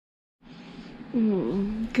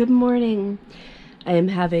Good morning. I am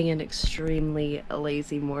having an extremely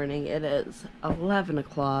lazy morning. It is 11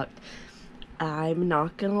 o'clock. I'm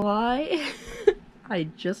not gonna lie. I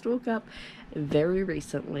just woke up very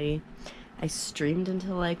recently. I streamed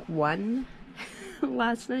until like 1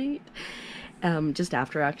 last night. Just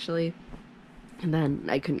after actually. And then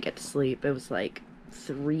I couldn't get to sleep. It was like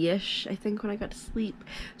 3-ish, I think, when I got to sleep.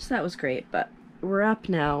 So that was great, but we're up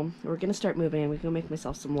now. We're gonna start moving. I'm gonna go make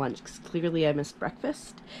myself some lunch because clearly I missed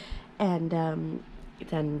breakfast. And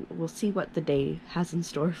then we'll see what the day has in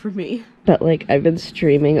store for me. But like, I've been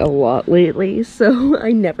streaming a lot lately, so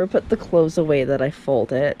I never put the clothes away that I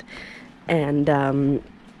folded. And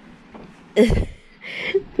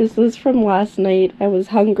this is from last night. I was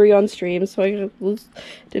hungry on stream, so I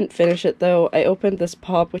didn't finish it though. I opened this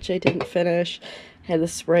pop, which I didn't finish. I had the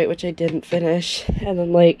Sprite, which I didn't finish. And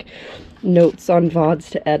then like notes on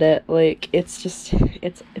VODs to edit. Like, it's just,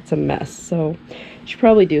 it's a mess. So I should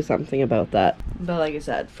probably do something about that. But like I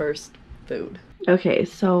said, first, food. Okay,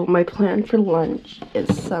 so my plan for lunch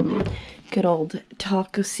is some good old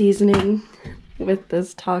taco seasoning with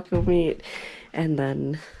this taco meat. And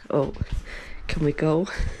then, oh, can we go?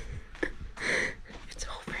 It's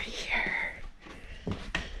over here.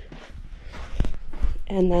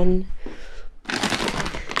 And then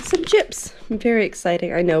some chips. Very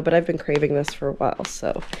exciting, I know, but I've been craving this for a while,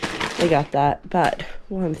 so I got that. But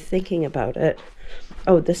while I'm thinking about it,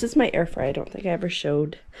 oh, this is my air fryer. I don't think I ever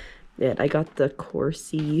showed it. I got the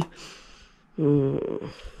Corsi,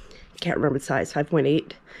 can't remember the size,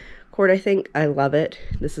 5.8 quart, I think. I love it.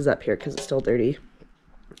 This is up here because it's still dirty.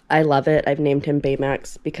 I love it. I've named him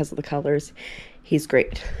Baymax because of the colors. He's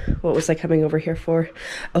great. What was I coming over here for?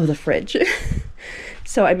 Oh, the fridge.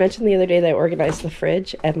 So I mentioned the other day that I organized the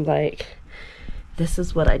fridge, and like, this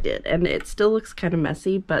is what I did. And it still looks kind of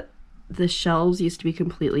messy, but the shelves used to be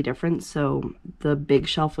completely different. So the big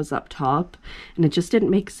shelf was up top, and it just didn't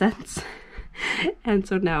make sense. And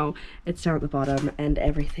so now it's down at the bottom, and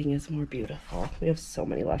everything is more beautiful. We have so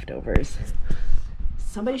many leftovers.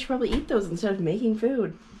 Somebody should probably eat those instead of making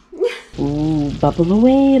food. Ooh, bubble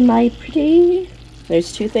away, my pretty.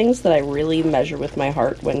 There's two things that I really measure with my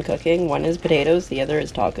heart when cooking. One is potatoes, the other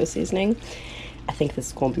is taco seasoning. I think this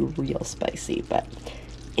is going to be real spicy, but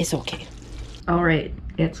it's okay. All right,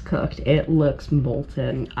 it's cooked. It looks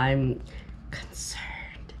molten. I'm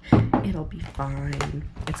concerned. It'll be fine.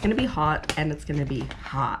 It's gonna be hot, and it's gonna be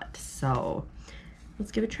hot. So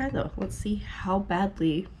let's give it a try though. Let's see how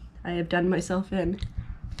badly I have done myself in.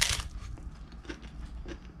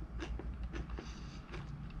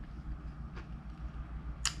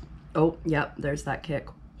 Oh, yep, there's that kick.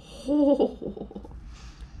 Oh,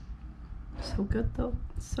 so good though,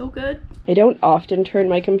 so good. I don't often turn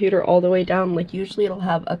my computer all the way down. Like, usually it'll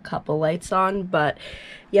have a couple lights on, but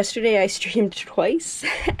yesterday I streamed twice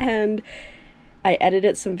and I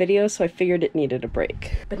edited some videos, so I figured it needed a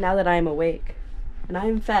break. But now that I'm awake and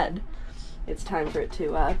I'm fed, it's time for it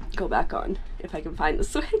to go back on, if I can find the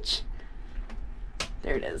switch.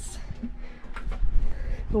 There it is.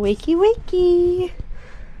 Wakey wakey.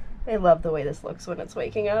 I love the way this looks when it's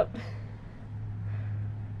waking up.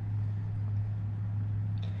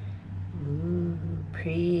 Ooh,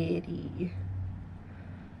 pretty.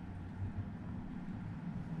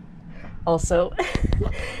 Also,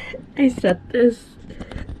 I set this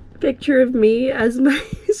picture of me as my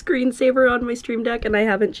screensaver on my stream deck, and I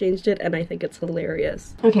haven't changed it, and I think it's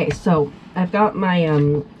hilarious. Okay, so I've got my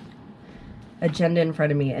agenda in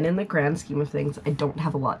front of me, and in the grand scheme of things, I don't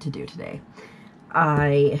have a lot to do today.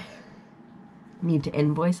 I need to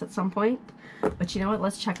invoice at some point, but you know what,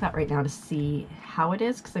 let's check that right now to see how it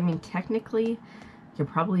is, because I mean, technically I could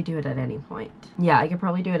probably do it at any point. Yeah, I could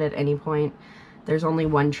probably do it at any point. There's only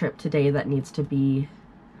one trip today that needs to be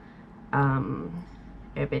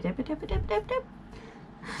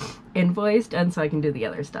invoiced, and so I can do the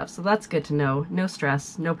other stuff, so that's good to know. No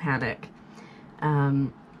stress, no panic.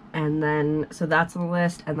 And then, so that's on the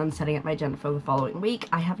list, and then setting up my agenda for the following week.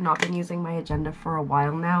 I have not been using my agenda for a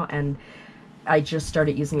while now, and I just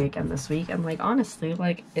started using it again this week, and like, honestly,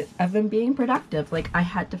 like, I've been being productive. Like, I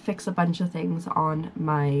had to fix a bunch of things on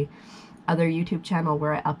my other YouTube channel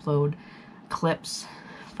where I upload clips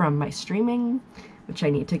from my streaming, which I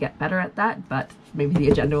need to get better at that, but maybe the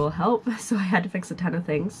agenda will help. So I had to fix a ton of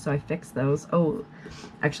things, so I fixed those. Oh,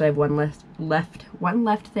 actually I have one thing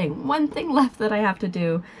left that I have to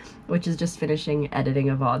do, which is just finishing editing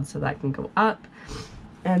a VOD so that can go up.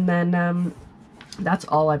 And then that's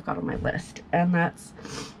all I've got on my list, and that's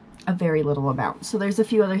a very little amount. So there's a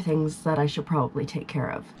few other things that I should probably take care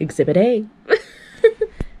of. Exhibit A.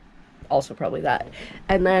 Also probably that.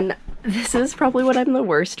 And then This is probably what I'm the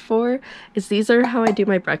worst for, is these are how I do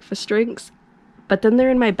my breakfast drinks, but then they're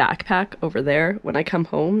in my backpack over there when I come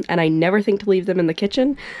home, and I never think to leave them in the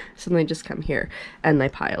kitchen, so then they just come here and they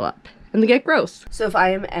pile up and they get gross. So if I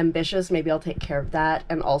am ambitious, maybe I'll take care of that,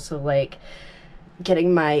 and also like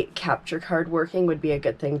getting my capture card working would be a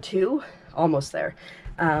good thing too. Almost there.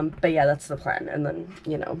 But yeah, that's the plan. And then,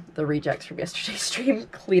 you know, the rejects from yesterday's stream,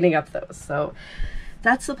 cleaning up those. So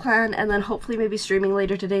that's the plan. And then hopefully maybe streaming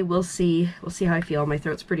later today. We'll see. We'll see how I feel. My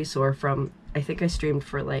throat's pretty sore from, I think I streamed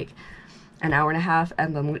for like an hour and a half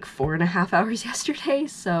and then like 4.5 hours yesterday.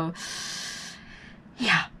 So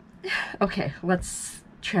yeah. Okay, let's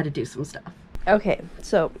try to do some stuff. Okay,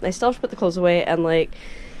 so I still have to put the clothes away, and like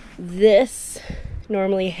this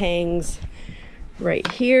normally hangs right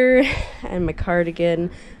here, and my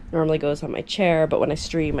cardigan normally goes on my chair, but when I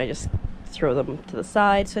stream I just throw them to the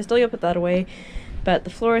side, so I still gotta put that away. But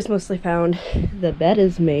the floor is mostly found, the bed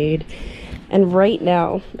is made, and right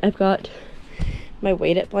now I've got my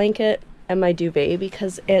weighted blanket and my duvet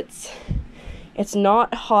because it's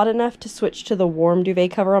not hot enough to switch to the warm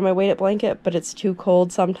duvet cover on my weighted blanket, but it's too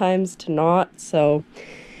cold sometimes to not, so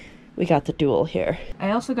we got the dual here.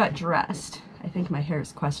 I also got dressed. I think my hair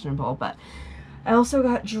is questionable, but I also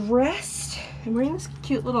got dressed. I'm wearing this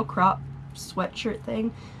cute little crop sweatshirt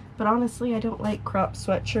thing, but honestly I don't like crop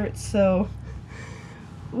sweatshirts, so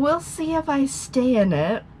we'll see if I stay in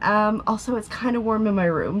it. Also it's kind of warm in my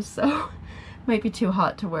room, so might be too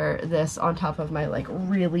hot to wear this on top of my like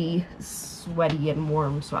really sweaty and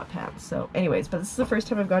warm sweatpants. So anyways, but this is the first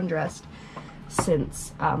time I've gone dressed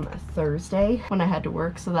since Thursday when I had to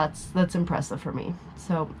work, so that's impressive for me.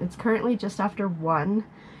 So it's currently just after 1.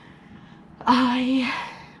 I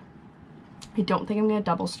don't think I'm gonna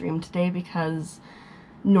double stream today because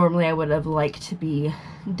normally I would have liked to be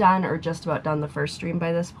done or just about done the first stream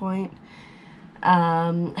by this point.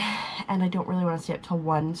 And I don't really want to stay up till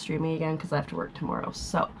 1 streaming again because I have to work tomorrow.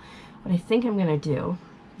 So what I think I'm gonna do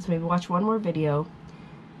is maybe watch one more video,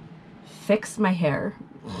 fix my hair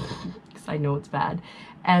because I know it's bad,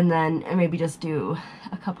 and then maybe just do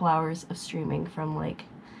a couple hours of streaming from like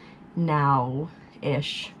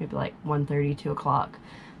now-ish, maybe like 1:30, 2 o'clock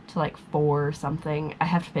to like 4 or something. I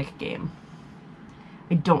have to pick a game.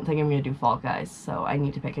 I don't think I'm gonna do Fall Guys, so I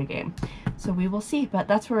need to pick a game. So we will see, but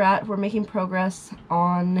that's where we're at. We're making progress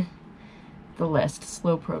on the list.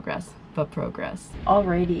 Slow progress, but progress.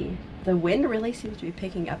 Alrighty, the wind really seems to be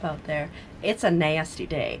picking up out there. It's a nasty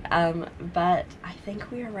day, but I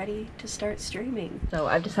think we are ready to start streaming. So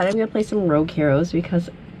I've decided I'm gonna play some Rogue Heroes because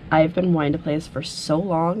I've been wanting to play this for so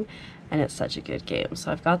long, and it's such a good game.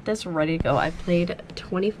 So I've got this ready to go. I've played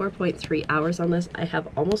 24.3 hours on this. I have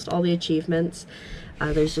almost all the achievements.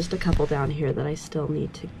 There's just a couple down here that I still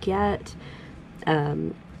need to get.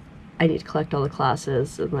 I need to collect all the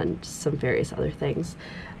classes and then some various other things.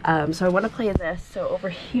 So I want to play this. So over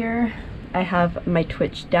here I have my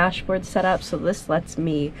Twitch dashboard set up, so this lets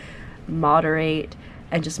me moderate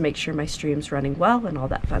and just make sure my stream's running well and all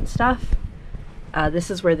that fun stuff. This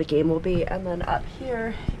is where the game will be, and then up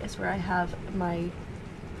here is where I have my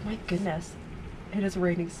goodness, it is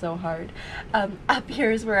raining so hard. Up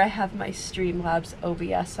here is where I have my Streamlabs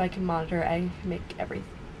OBS, so I can monitor and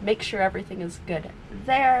make sure everything is good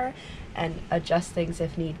there and adjust things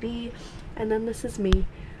if need be. And then this is me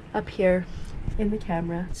up here in the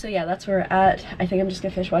camera. So yeah, that's where we're at. I think I'm just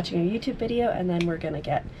gonna finish watching a YouTube video and then we're gonna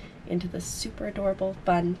get into this super adorable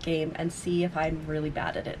fun game and see if I'm really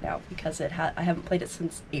bad at it now, because I haven't played it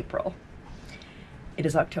since April. It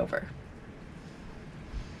is October.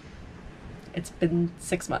 It's been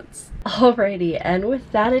 6 months. Alrighty, and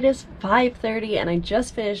with that it is 5:30 and I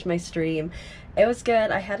just finished my stream. It was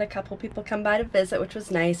good. I had a couple people come by to visit, which was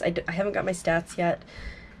nice. I haven't got my stats yet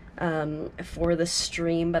for the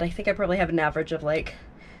stream, but I think I probably have an average of like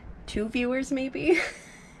 2 viewers maybe.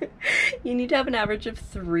 You need to have an average of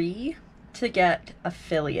 3 to get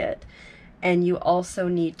affiliate, and you also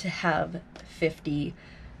need to have 50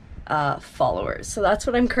 followers. So that's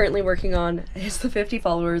what I'm currently working on, is the 50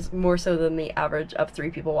 followers, more so than the average of 3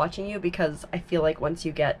 people watching you, because I feel like once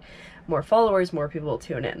you get more followers, more people will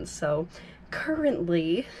tune in. So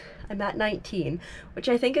currently I'm at 19, which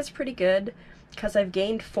I think is pretty good because I've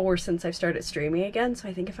gained 4 since I've started streaming again, so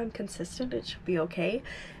I think if I'm consistent it should be okay.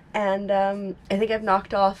 And I think I've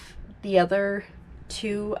knocked off the other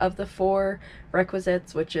 2 of the 4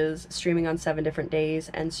 requisites, which is streaming on 7 different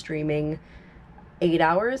days and streaming 8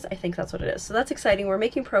 hours. I think that's what it is. So that's exciting. We're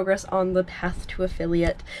making progress on the path to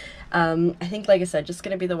affiliate. I think, like I said, just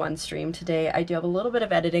gonna be the 1 stream today. I do have a little bit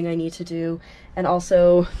of editing I need to do, and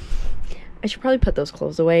also I should probably put those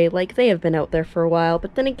clothes away. Like, they have been out there for a while,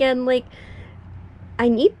 but then again, like, I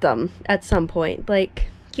need them at some point. Like,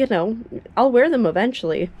 you know, I'll wear them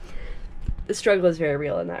eventually. The struggle is very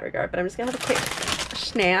real in that regard, but I'm just gonna have a quick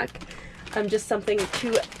snack. Just something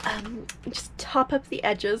to just top up the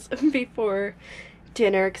edges before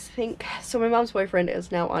dinner, because I think, so my mom's boyfriend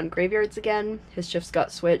is now on graveyards again. His shifts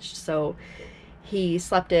got switched, so he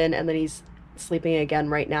slept in and then he's sleeping again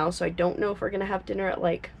right now, so I don't know if we're gonna have dinner at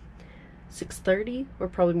like 6:30. We're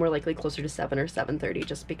probably more likely closer to 7 or 7:30,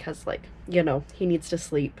 just because, like, you know, he needs to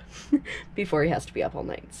sleep before he has to be up all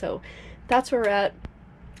night. So that's where we're at.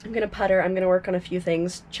 I'm gonna putter, I'm gonna work on a few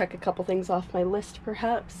things, check a couple things off my list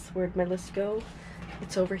perhaps. Where'd my list go?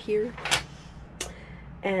 It's over here.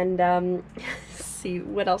 And see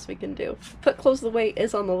what else we can do. Put clothes away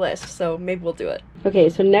is on the list, so maybe we'll do it. Okay,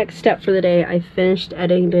 so next step for the day, I finished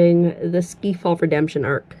editing the Ski Fall Redemption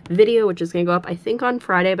arc video, which is gonna go up I think on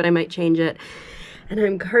Friday, but I might change it. And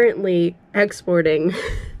I'm currently exporting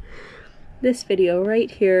this video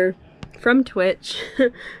right here from Twitch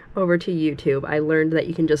over to YouTube. I learned that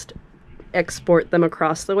you can just export them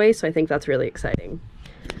across the way, so I think that's really exciting.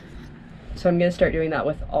 So I'm gonna start doing that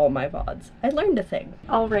with all my VODs. I learned a thing.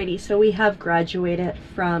 Alrighty, so we have graduated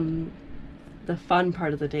from the fun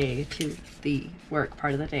part of the day to the work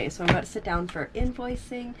part of the day. So I'm about to sit down for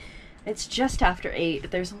invoicing. It's just after 8.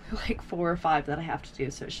 There's only like 4 or 5 that I have to do,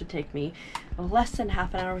 so it should take me less than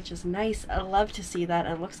half an hour, which is nice. I love to see that,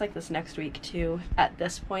 and it looks like this next week too, at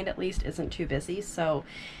this point at least, isn't too busy, so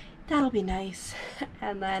that'll be nice.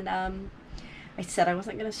 And then I said I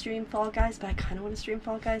wasn't gonna stream Fall Guys, but I kind of want to stream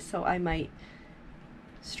Fall Guys, so I might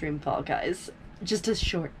stream Fall Guys. Just a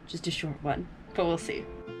short one, but we'll see.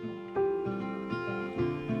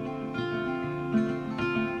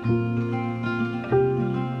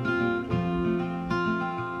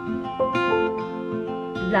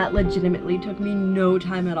 That legitimately took me no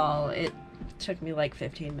time at all. It took me like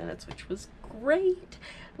 15 minutes, which was great.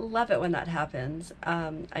 Love it when that happens.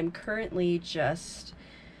 I'm currently just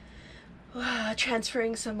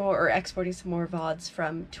transferring some more, or exporting some more VODs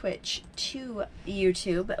from Twitch to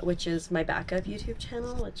YouTube, which is my backup YouTube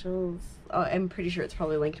channel, which is, I'm pretty sure it's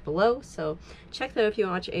probably linked below, so check that out if you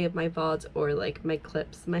want to watch any of my VODs or like my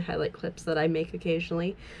clips, my highlight clips that I make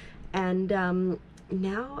occasionally. And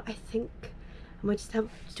now I think I might just have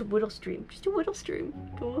just a whittle stream,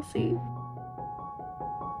 but we'll see.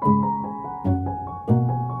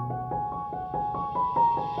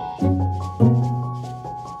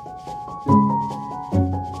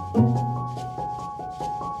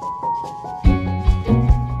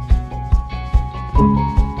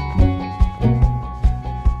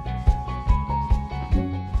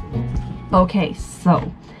 Okay,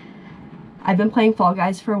 so I've been playing Fall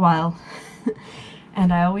Guys for a while,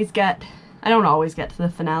 and I don't always get to the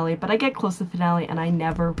finale, but I get close to the finale and I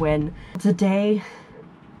never win. Today,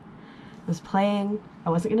 I was playing, I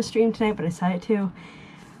wasn't gonna stream tonight, but I decided to,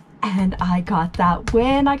 and I got that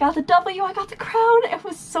win. I got the W, I got the crown. It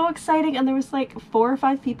was so exciting, and there was like 4 or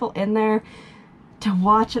 5 people in there to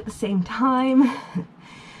watch at the same time.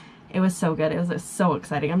 It was so good. It was so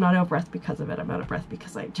exciting. I'm not out of breath because of it. I'm out of breath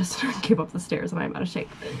because I just came up the stairs and I'm out of shape.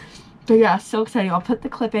 But yeah, so exciting. I'll put the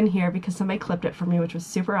clip in here because somebody clipped it for me, which was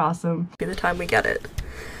super awesome. By the time we get it.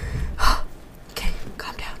 Okay,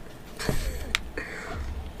 calm down.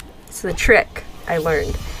 So the trick I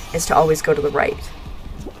learned is to always go to the right.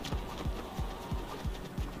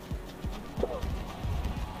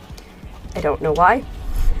 I don't know why,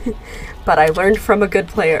 but I learned from a good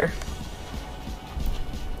player.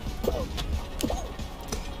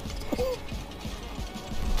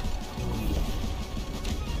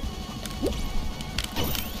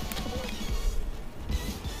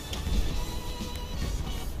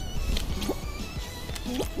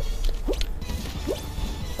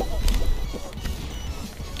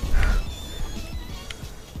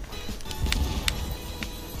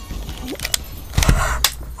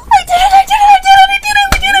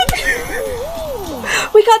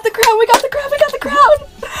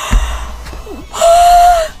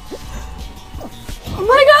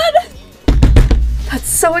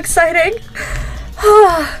 So exciting.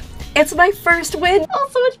 It's my first win. Oh,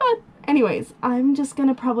 so much fun. Anyways, I'm just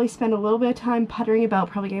gonna probably spend a little bit of time puttering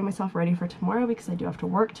about, probably getting myself ready for tomorrow because I do have to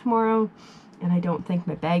work tomorrow and I don't think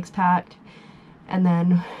my bag's packed. And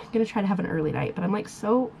then I'm gonna try to have an early night, but I'm like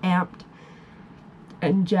so amped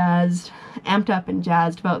up and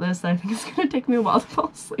jazzed about this that I think it's gonna take me a while to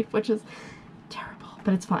fall asleep, which is terrible,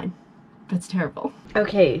 but it's fine. It's terrible.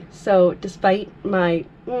 Okay, so despite my,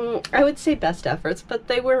 I would say best efforts, but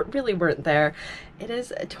they really weren't there. It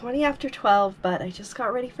is 20 after 12, but I just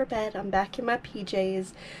got ready for bed. I'm back in my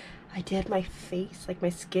PJs. I did my face, like my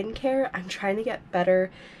skincare. I'm trying to get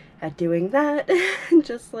better at doing that.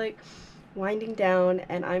 Just like winding down,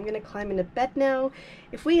 and I'm gonna climb into bed now.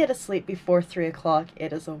 If we get to sleep before 3 o'clock,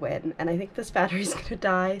 it is a win, and I think this battery's gonna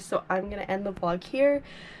die, so I'm gonna end the vlog here,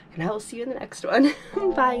 and I will see you in the next one.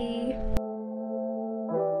 Bye!